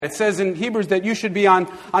It says in Hebrews that you should be on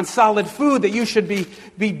solid food, that you should be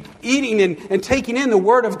eating and taking in the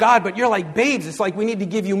Word of God, but you're like babes. It's like we need to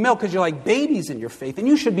give you milk because you're like babies in your faith, and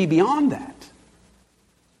you should be beyond that.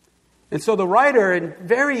 And so the writer, in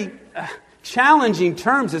very challenging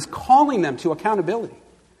terms, is calling them to accountability.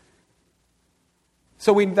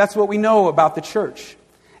 So that's what we know about the church.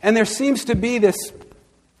 And there seems to be this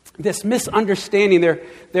misunderstanding.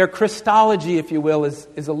 Their Christology, if you will,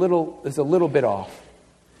 is a little bit off.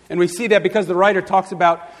 And we see that because the writer talks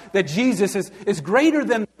about that Jesus is greater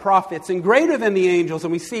than the prophets and greater than the angels.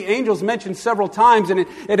 And we see angels mentioned several times. And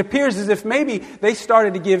it appears as if maybe they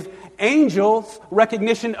started to give angels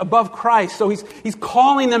recognition above Christ. So he's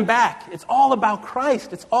calling them back. It's all about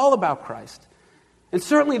Christ. It's all about Christ. And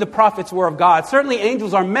certainly the prophets were of God. Certainly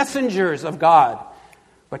angels are messengers of God.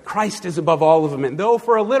 But Christ is above all of them. And though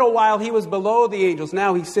for a little while he was below the angels,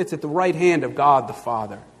 now he sits at the right hand of God the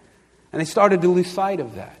Father. And they started to lose sight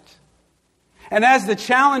of that. And as the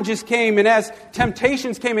challenges came and as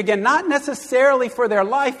temptations came again, not necessarily for their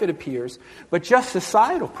life, it appears, but just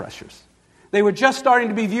societal pressures. They were just starting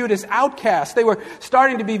to be viewed as outcasts. They were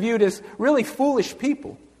starting to be viewed as really foolish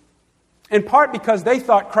people. In part because they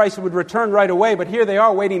thought Christ would return right away, but here they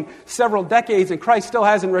are waiting several decades and Christ still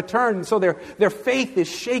hasn't returned. And so their faith is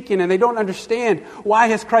shaken and they don't understand, why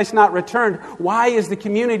has Christ not returned? Why is the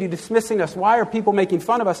community dismissing us? Why are people making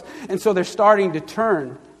fun of us? And so they're starting to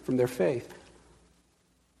turn from their faith.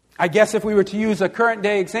 I guess if we were to use a current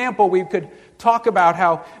day example, we could talk about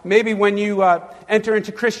how maybe when you enter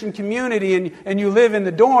into Christian community and you live in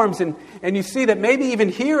the dorms and you see that maybe even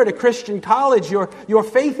here at a Christian college, your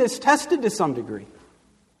faith is tested to some degree.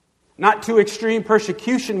 Not to extreme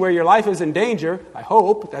persecution where your life is in danger. I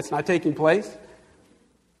hope that's not taking place.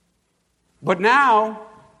 But now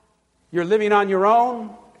you're living on your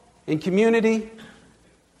own in community.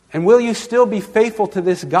 And will you still be faithful to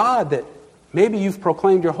this God that maybe you've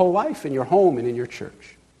proclaimed your whole life in your home and in your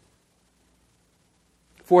church?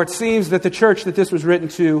 For it seems that the church that this was written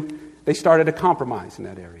to, they started a compromise in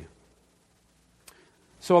that area.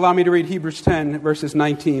 So allow me to read Hebrews 10, verses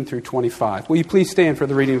 19 through 25. Will you please stand for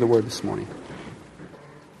the reading of the Word this morning?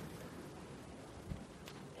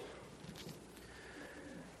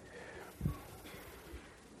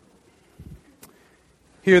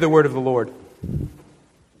 Hear the word of the Lord.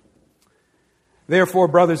 Therefore,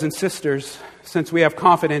 brothers and sisters, since we have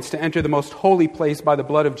confidence to enter the most holy place by the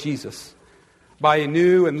blood of Jesus, by a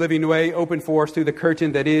new and living way opened for us through the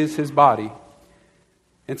curtain that is his body,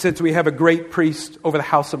 and since we have a great priest over the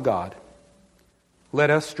house of God, let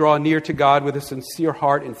us draw near to God with a sincere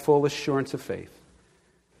heart and full assurance of faith,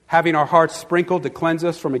 having our hearts sprinkled to cleanse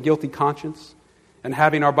us from a guilty conscience, and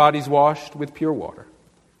having our bodies washed with pure water.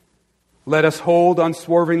 Let us hold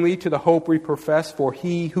unswervingly to the hope we profess, for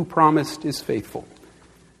he who promised is faithful.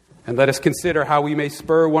 And let us consider how we may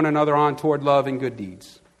spur one another on toward love and good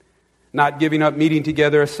deeds, not giving up meeting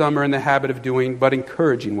together as some are in the habit of doing, but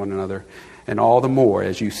encouraging one another, and all the more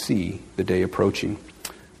as you see the day approaching.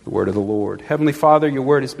 The word of the Lord. Heavenly Father, your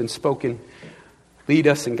word has been spoken. Lead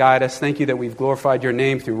us and guide us. Thank you that we've glorified your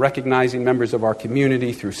name through recognizing members of our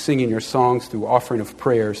community, through singing your songs, through offering of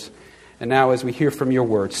prayers. And now as we hear from your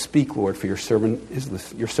word, speak, Lord, for your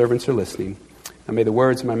servants are listening. And may the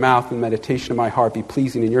words of my mouth and meditation of my heart be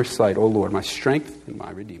pleasing in your sight, O Lord, my strength and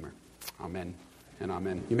my Redeemer. Amen and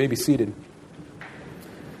amen. You may be seated.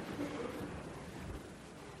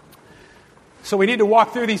 So we need to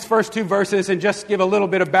walk through these first two verses and just give a little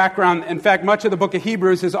bit of background. In fact, much of the book of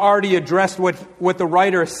Hebrews has already addressed what the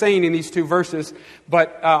writer is saying in these two verses,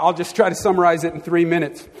 but I'll just try to summarize it in 3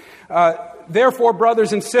 minutes. Therefore,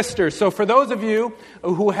 brothers and sisters, so for those of you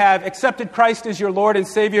who have accepted Christ as your Lord and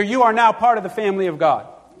Savior, you are now part of the family of God.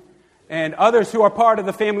 And others who are part of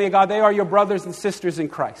the family of God, they are your brothers and sisters in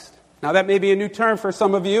Christ. Now, that may be a new term for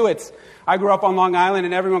some of you. I grew up on Long Island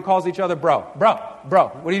and everyone calls each other bro. Bro.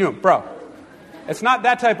 What are you doing? Bro. It's not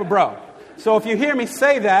that type of bro. So if you hear me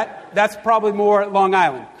say that, that's probably more Long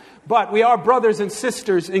Island. But we are brothers and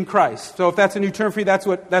sisters in Christ. So if that's a new term for you, that's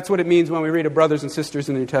what it means when we read of brothers and sisters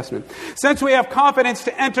in the New Testament. Since we have confidence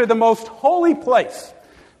to enter the most holy place.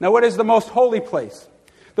 Now, what is the most holy place?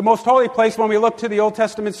 The most holy place, when we look to the Old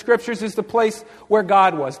Testament scriptures, is the place where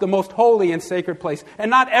God was, the most holy and sacred place.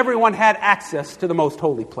 And not everyone had access to the most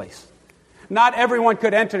holy place. Not everyone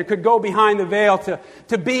could enter, could go behind the veil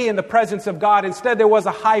to be in the presence of God. Instead, there was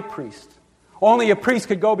a high priest. Only a priest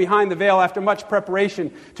could go behind the veil after much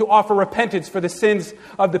preparation to offer repentance for the sins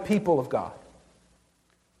of the people of God.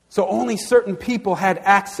 So only certain people had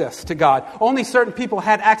access to God. Only certain people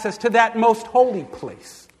had access to that most holy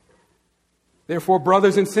place. Therefore,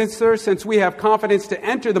 brothers and sisters, since we have confidence to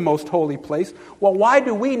enter the most holy place, well, why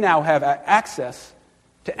do we now have access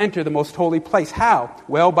to enter the most holy place? How?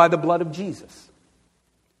 Well, by the blood of Jesus.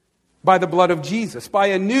 By the blood of Jesus. By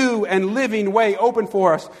a new and living way open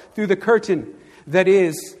for us through the curtain that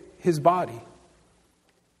is His body.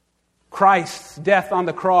 Christ's death on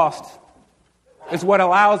the cross is what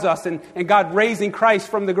allows us, and God raising Christ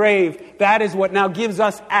from the grave, that is what now gives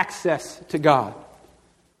us access to God.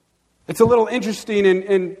 It's a little interesting,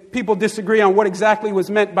 and people disagree on what exactly was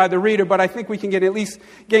meant by the reader, but I think we can at least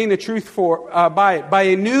gain the truth by it. By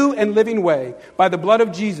a new and living way, by the blood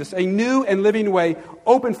of Jesus, a new and living way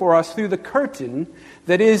open for us through the curtain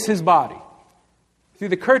that is His body. Through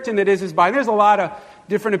the curtain that is His body. There's a lot of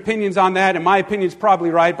different opinions on that, and my opinion is probably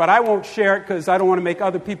right, but I won't share it because I don't want to make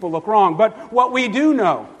other people look wrong. But what we do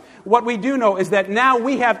know is that now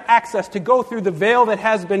we have access to go through the veil that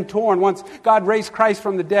has been torn once God raised Christ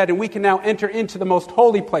from the dead, and we can now enter into the most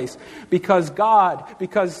holy place because God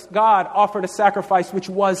offered a sacrifice which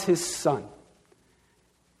was His Son.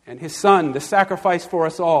 And His Son, the sacrifice for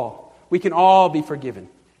us all, we can all be forgiven.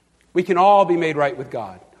 We can all be made right with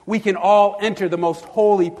God. We can all enter the most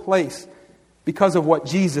holy place because of what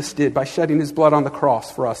Jesus did by shedding His blood on the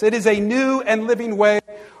cross for us. It is a new and living way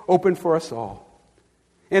open for us all.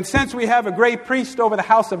 And since we have a great priest over the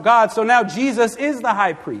house of God, so now Jesus is the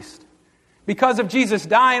high priest. Because of Jesus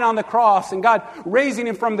dying on the cross and God raising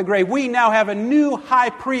Him from the grave, we now have a new high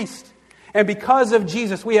priest. And because of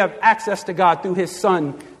Jesus, we have access to God through His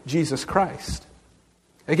Son, Jesus Christ.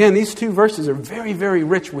 Again, these two verses are very, very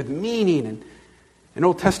rich with meaning and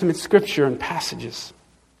Old Testament scripture and passages.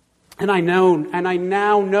 And I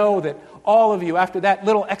now know that all of you, after that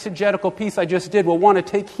little exegetical piece I just did, will want to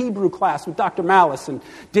take Hebrew class with Dr. Malice and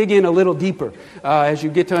dig in a little deeper as you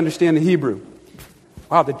get to understand the Hebrew.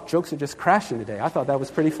 Wow, the jokes are just crashing today. I thought that was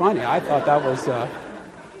pretty funny. I thought that was...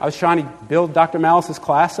 I was trying to build Dr. Malice's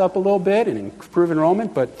class up a little bit and improve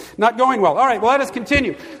enrollment, but not going well. All right, well, let us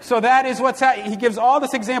continue. So that is what's happening. He gives all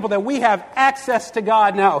this example that we have access to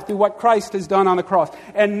God now through what Christ has done on the cross.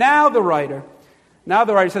 And now the writer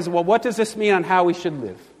says, well, what does this mean on how we should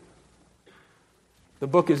live? The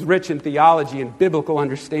book is rich in theology and biblical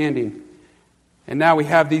understanding. And now we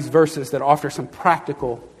have these verses that offer some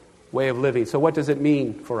practical way of living. So what does it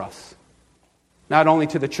mean for us? Not only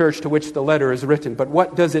to the church to which the letter is written, but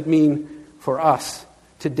what does it mean for us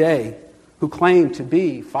today who claim to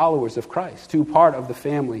be followers of Christ, who are part of the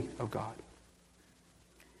family of God?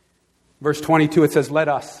 Verse 22, it says, Let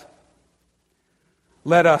us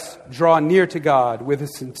draw near to God with a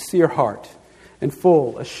sincere heart and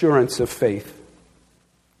full assurance of faith.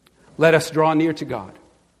 Let us draw near to God.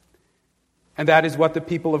 And that is what the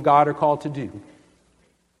people of God are called to do.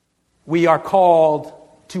 We are called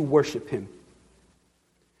to worship Him.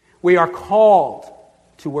 We are called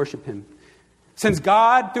to worship Him. Since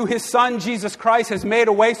God, through His Son, Jesus Christ, has made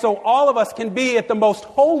a way so all of us can be at the most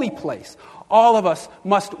holy place. All of us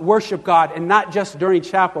must worship God, and not just during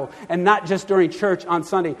chapel, and not just during church on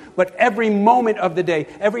Sunday, but every moment of the day,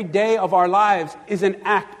 every day of our lives is an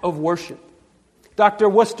act of worship. Dr.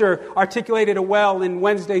 Worcester articulated it well in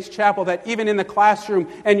Wednesday's chapel that even in the classroom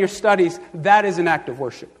and your studies, that is an act of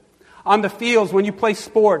worship. On the fields, when you play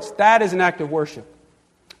sports, that is an act of worship.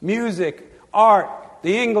 Music, art,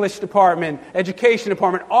 the English department, education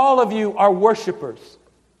department, all of you are worshipers.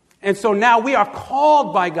 And so now we are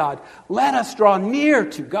called by God. Let us draw near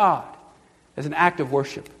to God as an act of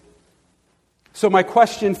worship. So my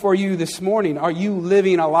question for you this morning, are you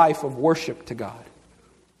living a life of worship to God?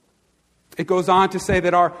 It goes on to say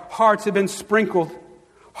that our hearts have been sprinkled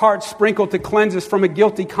to cleanse us from a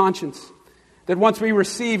guilty conscience. That once we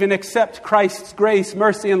receive and accept Christ's grace,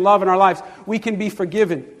 mercy, and love in our lives, we can be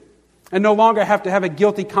forgiven and no longer have to have a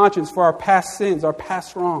guilty conscience for our past sins, our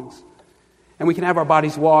past wrongs. And we can have our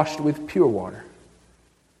bodies washed with pure water.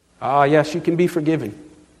 Ah, yes, you can be forgiven.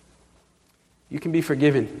 You can be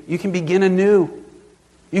forgiven. You can begin anew.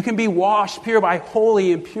 You can be washed pure by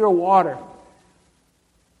holy and pure water.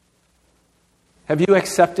 Have you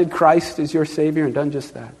accepted Christ as your Savior and done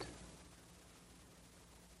just that?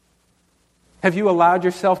 Have you allowed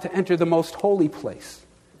yourself to enter the most holy place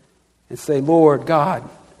and say, Lord God,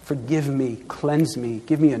 forgive me, cleanse me,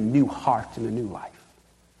 give me a new heart and a new life?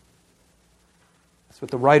 That's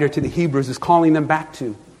what the writer to the Hebrews is calling them back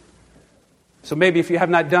to. So maybe if you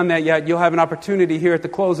have not done that yet, you'll have an opportunity here at the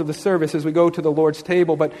close of the service as we go to the Lord's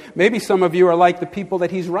table. But maybe some of you are like the people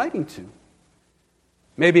that he's writing to.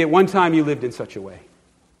 Maybe at one time you lived in such a way.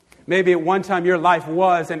 Maybe at one time your life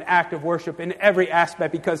was an act of worship in every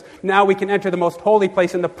aspect, because now we can enter the most holy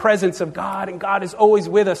place in the presence of God, and God is always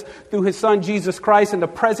with us through His Son, Jesus Christ, in the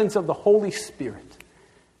presence of the Holy Spirit.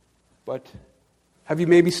 But have you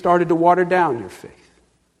maybe started to water down your faith?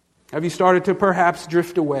 Have you started to perhaps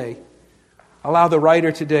drift away? Allow the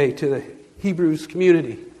writer today to the Hebrews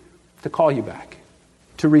community to call you back,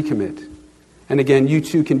 to recommit. And again, you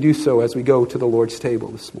too can do so as we go to the Lord's table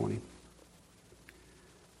this morning.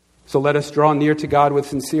 So let us draw near to God with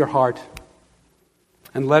sincere heart,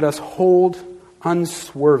 and let us hold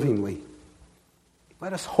unswervingly.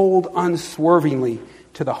 Let us hold unswervingly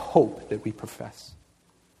to the hope that we profess.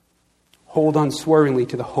 Hold unswervingly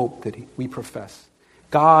to the hope that we profess.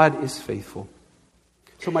 God is faithful.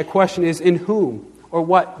 So my question is, in whom or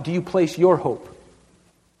what do you place your hope?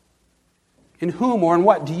 In whom or in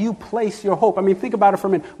what do you place your hope? I mean, think about it for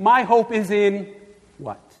a minute. My hope is in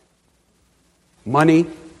what? Money,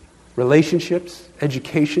 relationships,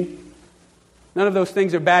 education. None of those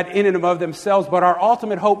things are bad in and of themselves, but our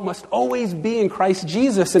ultimate hope must always be in Christ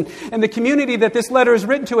Jesus. And the community that this letter is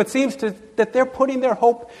written to, it seems that they're putting their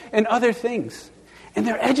hope in other things. And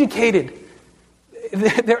they're educated.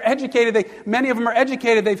 They're educated. Many of them are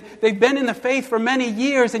educated. They've been in the faith for many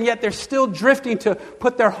years, and yet they're still drifting to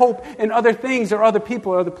put their hope in other things or other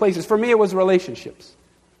people or other places. For me, it was relationships.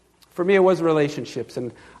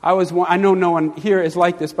 And I know no one here is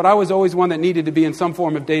like this, but I was always one that needed to be in some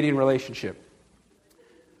form of dating relationship.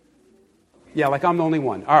 Yeah, like I'm the only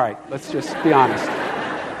one. All right, let's just be honest.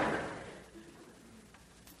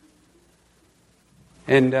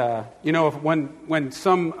 And, when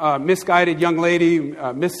some misguided young lady,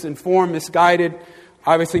 misinformed, misguided,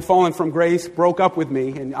 obviously fallen from grace, broke up with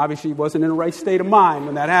me, and obviously wasn't in the right state of mind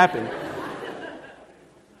when that happened,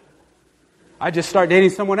 I just start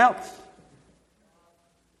dating someone else.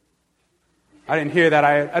 I didn't hear that.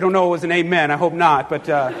 I don't know if it was an amen. I hope not. But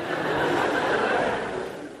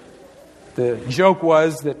the joke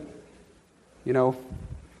was that,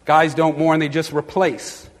 guys don't mourn, they just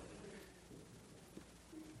replace.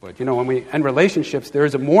 But, when we end relationships, there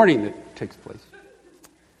is a mourning that takes place.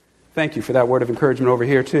 Thank you for that word of encouragement over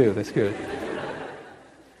here, too. That's good.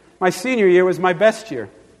 My senior year was my best year.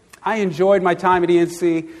 I enjoyed my time at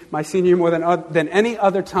ENC, my senior year more than any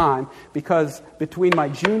other time, because between my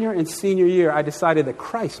junior and senior year, I decided that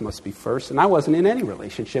Christ must be first, and I wasn't in any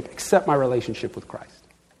relationship except my relationship with Christ.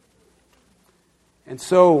 And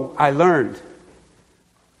so I learned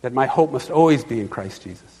that my hope must always be in Christ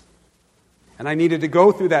Jesus. And I needed to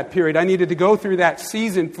go through that period. I needed to go through that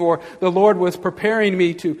season, for the Lord was preparing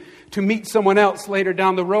me to meet someone else later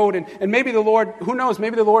down the road. And maybe the Lord, who knows,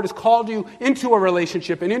 maybe the Lord has called you into a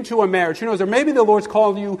relationship and into a marriage. Who knows? Or maybe the Lord's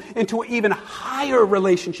called you into an even higher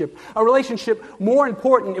relationship. A relationship more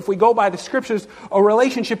important, if we go by the Scriptures, a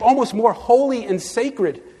relationship almost more holy and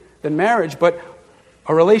sacred than marriage, but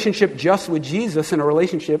a relationship just with Jesus, and a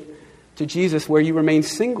relationship to Jesus where you remain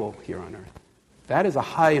single here on earth. That is a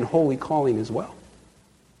high and holy calling as well.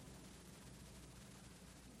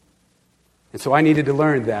 And so I needed to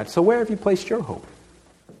learn that. So where have you placed your hope?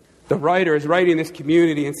 The writer is writing this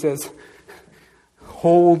community and says,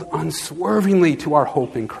 hold unswervingly to our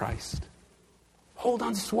hope in Christ. Hold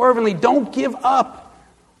unswervingly. Don't give up.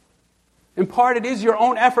 In part, it is your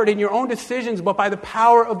own effort and your own decisions, but by the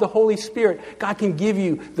power of the Holy Spirit, God can give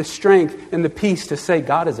you the strength and the peace to say,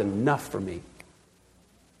 God is enough for me.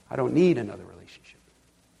 I don't need another relationship.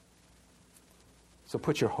 So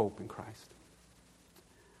put your hope in Christ.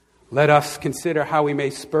 Let us consider how we may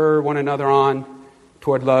spur one another on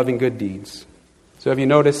toward love and good deeds. So have you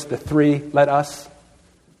noticed the three let us?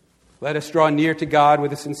 Let us draw near to God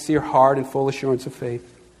with a sincere heart and full assurance of faith.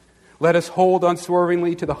 Let us hold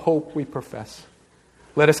unswervingly to the hope we profess.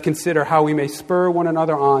 Let us consider how we may spur one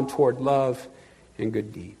another on toward love and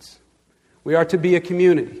good deeds. We are to be a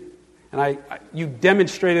community. And you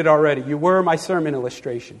demonstrated already. You were my sermon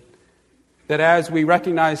illustration. That as we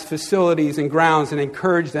recognize facilities and grounds and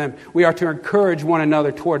encourage them, we are to encourage one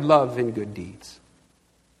another toward love and good deeds.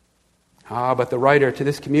 But the writer to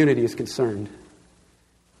this community is concerned.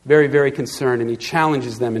 Very, very concerned. And he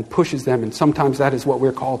challenges them and pushes them. And sometimes that is what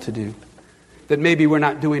we're called to do. That maybe we're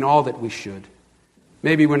not doing all that we should.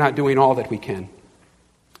 Maybe we're not doing all that we can.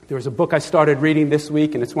 There was a book I started reading this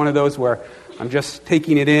week, and it's one of those where I'm just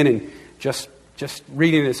taking it in and just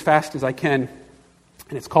reading it as fast as I can.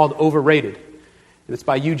 And it's called Overrated. And it's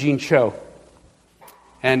by Eugene Cho.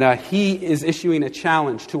 And he is issuing a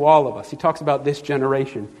challenge to all of us. He talks about this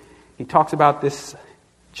generation. He talks about this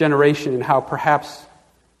generation and how perhaps,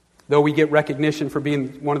 though we get recognition for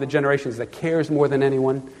being one of the generations that cares more than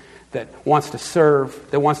anyone, that wants to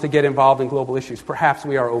serve, that wants to get involved in global issues. Perhaps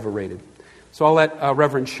we are overrated. So I'll let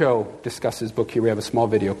Reverend Cho discuss his book here. We have a small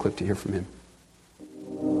video clip to hear from him.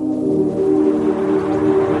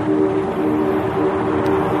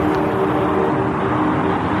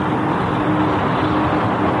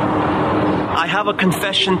 I have a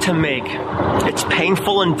confession to make. It's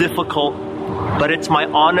painful and difficult, but it's my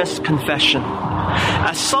honest confession.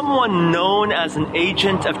 As someone known as an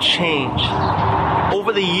agent of change,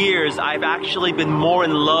 over the years, I've actually been more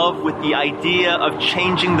in love with the idea of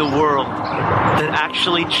changing the world than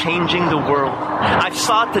actually changing the world. I've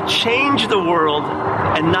sought to change the world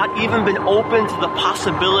and not even been open to the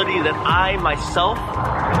possibility that I myself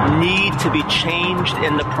need to be changed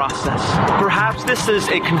in the process. Perhaps this is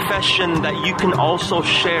a confession that you can also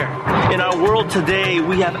share. In our world today,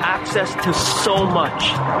 we have access to so much,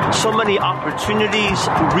 so many opportunities,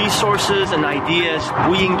 resources, and ideas.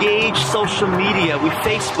 We engage social media, we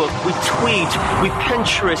Facebook, we tweet, we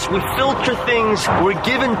Pinterest, we filter things. We're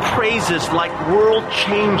given praises like world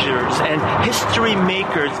changers and history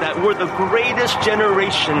makers, that we're the greatest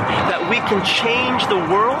generation, that we can change the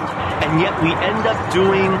world, and yet we end up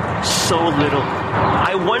doing so little.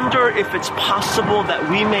 I wonder if it's possible that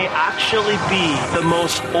we may actually be the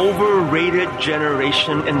most overrated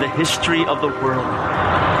generation in the history of the world.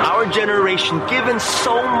 Our generation given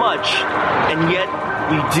so much, and yet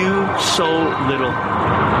we do so little.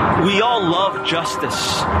 We all love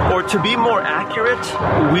justice, or to be more accurate,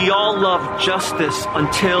 we all love justice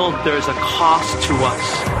until there's a cost to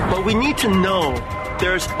us. But we need to know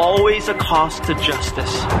there's always a cost to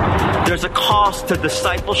justice. There's a cost to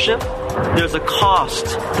discipleship. There's a cost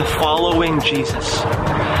to following Jesus.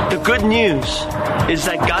 The good news is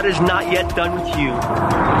that God is not yet done with you.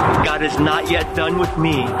 God is not yet done with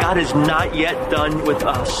me. God is not yet done with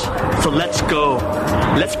us. So let's go.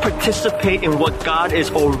 Let's participate in what God is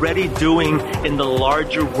already doing in the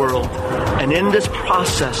larger world. And in this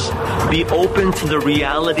process, be open to the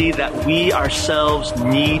reality that we ourselves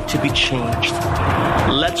need to be changed.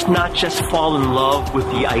 Let's not just fall in love with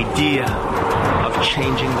the idea of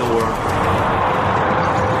changing the world.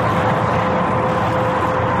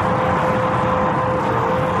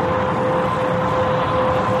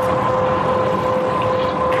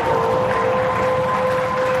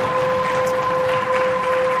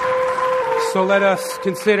 So let us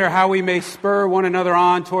consider how we may spur one another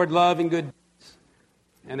on toward love and good deeds.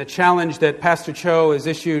 And the challenge that Pastor Cho has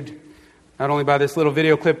issued, not only by this little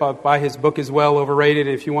video clip, but by his book as well, Overrated.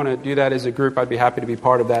 If you want to do that as a group, I'd be happy to be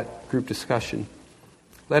part of that group discussion.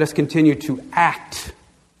 Let us continue to act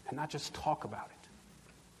and not just talk about it.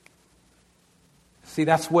 See,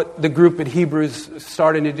 that's what the group at Hebrews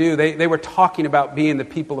started to do. They were talking about being the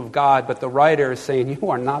people of God, but the writer is saying, you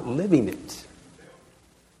are not living it.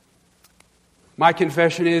 My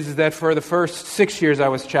confession is that for the first 6 years I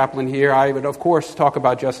was chaplain here, I would, of course, talk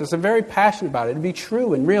about justice. I'm very passionate about it. It'd be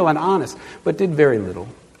true and real and honest, but did very little.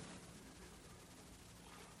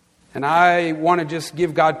 And I want to just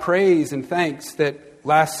give God praise and thanks that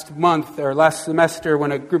last month or last semester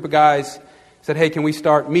when a group of guys said, hey, can we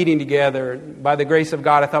start meeting together? By the grace of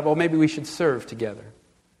God, I thought, well, maybe we should serve together.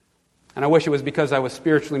 And I wish it was because I was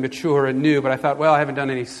spiritually mature and new, but I thought, well, I haven't done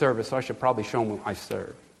any service, so I should probably show them I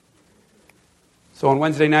serve. So on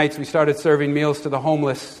Wednesday nights, we started serving meals to the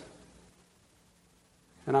homeless.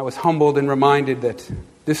 And I was humbled and reminded that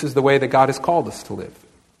this is the way that God has called us to live.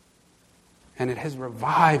 And it has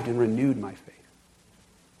revived and renewed my faith.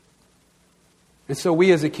 And so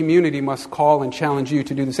we as a community must call and challenge you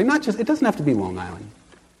to do the same. It doesn't have to be Long Island.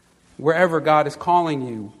 Wherever God is calling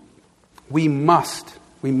you, we must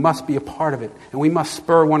be a part of it. And we must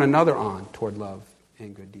spur one another on toward love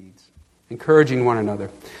and good deeds, encouraging one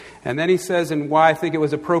another. And then he says, and why I think it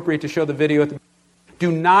was appropriate to show the video,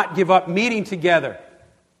 do not give up meeting together.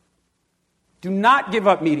 Do not give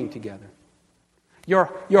up meeting together. Your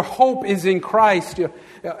hope is in Christ.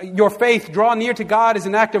 Your faith, draw near to God, is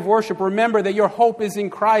an act of worship. Remember that your hope is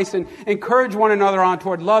in Christ, and encourage one another on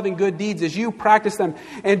toward love and good deeds as you practice them.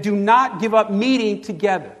 And do not give up meeting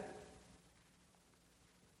together.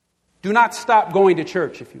 Do not stop going to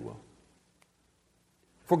church, if you will.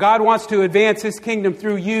 For God wants to advance His kingdom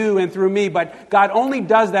through you and through me, but God only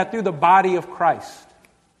does that through the body of Christ.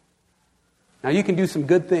 Now, you can do some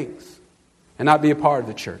good things and not be a part of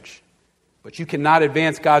the church, but you cannot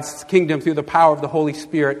advance God's kingdom through the power of the Holy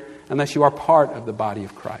Spirit unless you are part of the body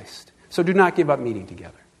of Christ. So do not give up meeting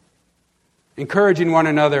together, encouraging one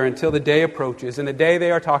another until the day approaches, and the day they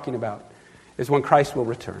are talking about is when Christ will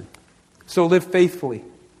return. So live faithfully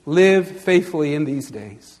in these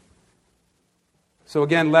days. So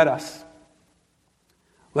again, let us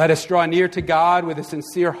Let us draw near to God with a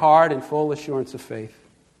sincere heart and full assurance of faith.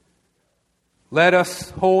 Let us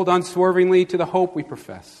hold unswervingly to the hope we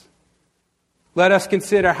profess. Let us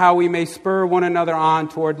consider how we may spur one another on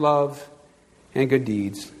toward love and good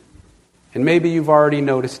deeds. And maybe you've already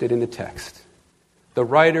noticed it in the text. The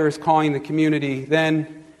writer is calling the community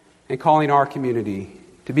then and calling our community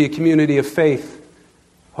to be a community of faith,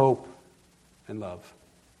 hope, and love.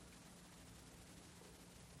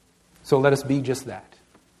 So let us be just that.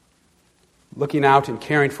 Looking out and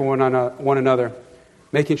caring for one another,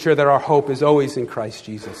 making sure that our hope is always in Christ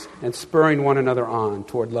Jesus, and spurring one another on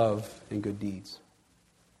toward love and good deeds.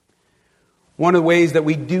 One of the ways that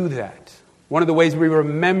we do that, one of the ways we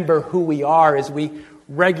remember who we are, is we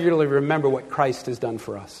regularly remember what Christ has done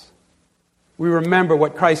for us. We remember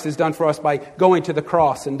what Christ has done for us by going to the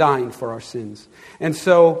cross and dying for our sins. And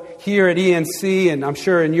so here at ENC, and I'm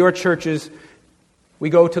sure in your churches, we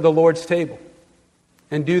go to the Lord's table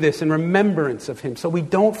and do this in remembrance of Him, so we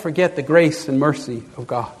don't forget the grace and mercy of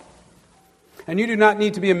God. And you do not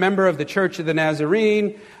need to be a member of the Church of the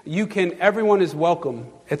Nazarene. Everyone is welcome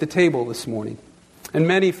at the table this morning. And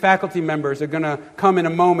many faculty members are going to come in a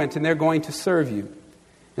moment, and they're going to serve you,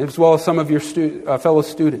 as well as some of your fellow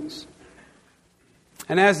students.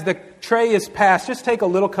 And as the tray is passed, just take a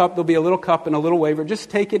little cup. There'll be a little cup and a little wafer. Just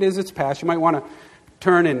take it as it's passed. You might want to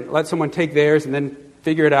turn and let someone take theirs and then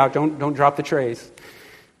figure it out. Don't drop the trays.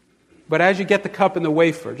 But as you get the cup and the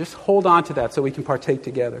wafer, just hold on to that so we can partake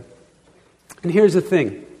together. And here's the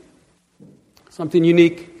thing. Something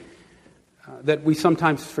unique that we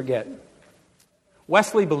sometimes forget.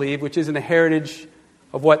 Wesley believed, which is in the heritage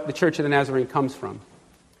of what the Church of the Nazarene comes from,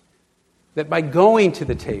 that by going to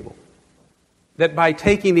the table, that by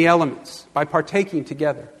taking the elements, by partaking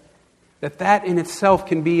together, that in itself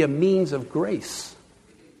can be a means of grace.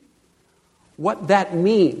 What that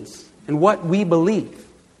means and what we believe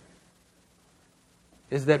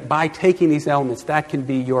is that by taking these elements, that can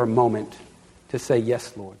be your moment to say,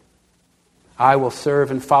 yes, Lord, I will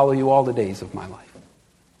serve and follow you all the days of my life.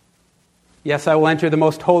 Yes, I will enter the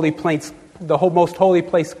most holy place,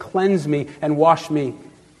 cleanse me and wash me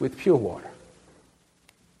with pure water.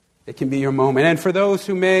 It can be your moment. And for those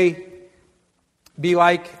who may be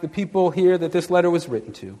like the people here that this letter was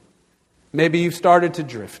written to, maybe you've started to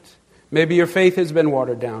drift. Maybe your faith has been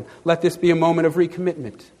watered down. Let this be a moment of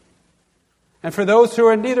recommitment. And for those who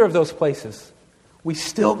are in neither of those places, we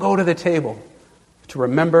still go to the table to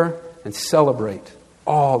remember and celebrate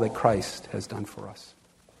all that Christ has done for us.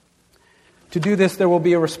 To do this, there will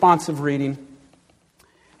be a responsive reading.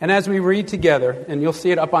 And as we read together, and you'll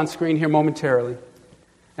see it up on screen here momentarily,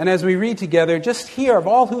 and as we read together, just hear of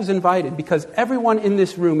all who's invited, because everyone in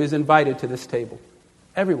this room is invited to this table.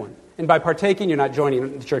 Everyone. And by partaking, you're not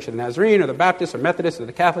joining the Church of the Nazarene or the Baptist or Methodist or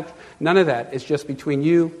the Catholic. None of that. It's just between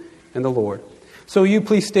you and the Lord. So you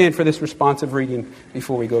please stand for this responsive reading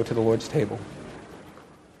before we go to the Lord's table.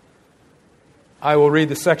 I will read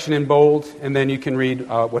the section in bold, and then you can read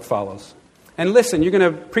what follows. And listen, you're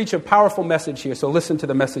going to preach a powerful message here, so listen to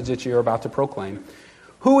the message that you're about to proclaim.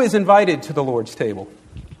 Who is invited to the Lord's table?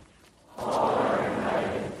 All are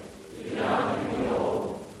invited, the young and the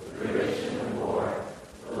old, the rich and the poor,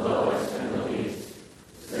 the lowest and the least,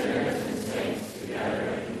 sinners and saints together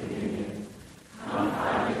in communion. Come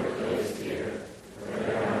find your place here, where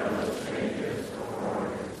there are no strangers or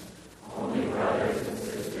foreigners, only brothers and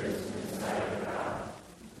sisters in the sight of God.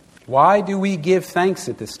 Why do we give thanks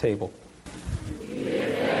at this table?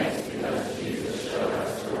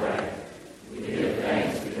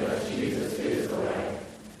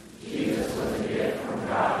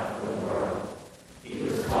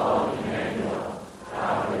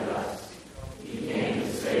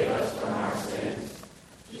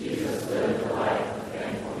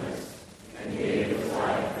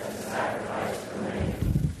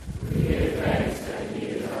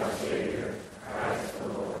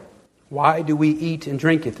 Why do we eat and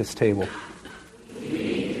drink at this table? We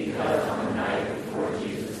eat because on the night before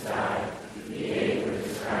Jesus died, He ate with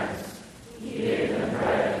His friends. He gave them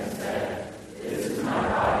bread and said, "This is my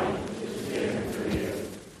body, which is given for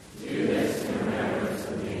you. Do this in remembrance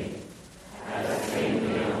of me." At the same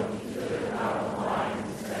meal, He took out the wine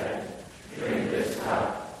and said, "Drink this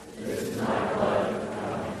cup. This is my blood of the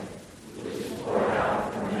covenant, which is poured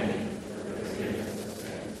out for many for the forgiveness of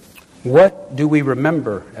sins." What do we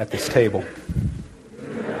remember at this table? We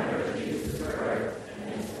remember Jesus' birth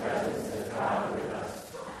and His presence as God with us.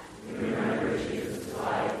 We remember Jesus'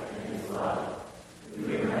 life and His love.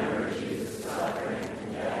 We remember Jesus' suffering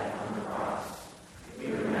and death on the cross. We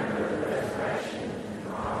remember the resurrection and the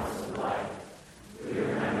promise of life. We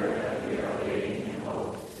remember that we are waiting in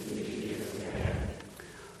hope to see Jesus again.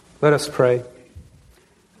 Let us pray.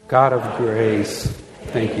 God of grace,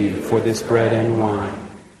 thank you for this bread and wine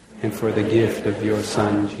and for the gift of your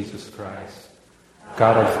Son, Jesus Christ.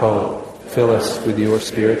 God of hope, fill us with your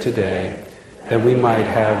Spirit today, that we might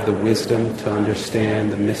have the wisdom to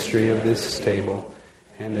understand the mystery of this table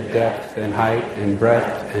and the depth and height and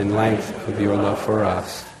breadth and length of your love for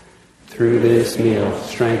us. Through this meal,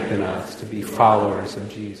 strengthen us to be followers of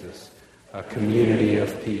Jesus, a community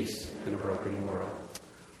of peace in a broken world.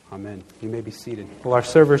 Amen. You may be seated. Will our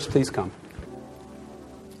servers please come?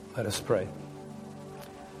 Let us pray.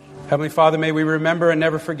 Heavenly Father, may we remember and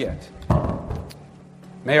never forget.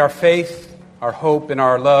 May our faith, our hope, and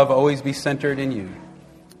our love always be centered in you.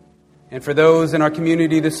 And for those in our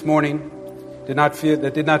community this morning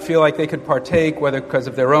that did not feel like they could partake, whether because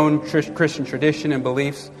of their own Christian tradition and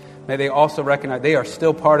beliefs, may they also recognize they are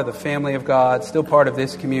still part of the family of God, still part of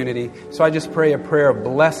this community. So I just pray a prayer of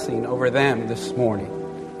blessing over them this morning.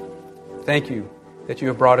 Thank you that you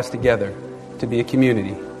have brought us together to be a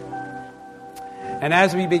community. And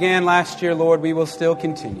as we began last year, Lord, we will still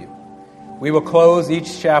continue. We will close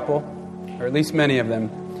each chapel, or at least many of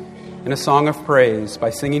them, in a song of praise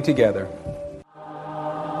by singing together.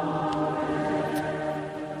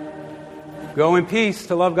 Go in peace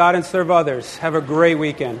to love God and serve others. Have a great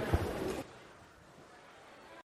weekend.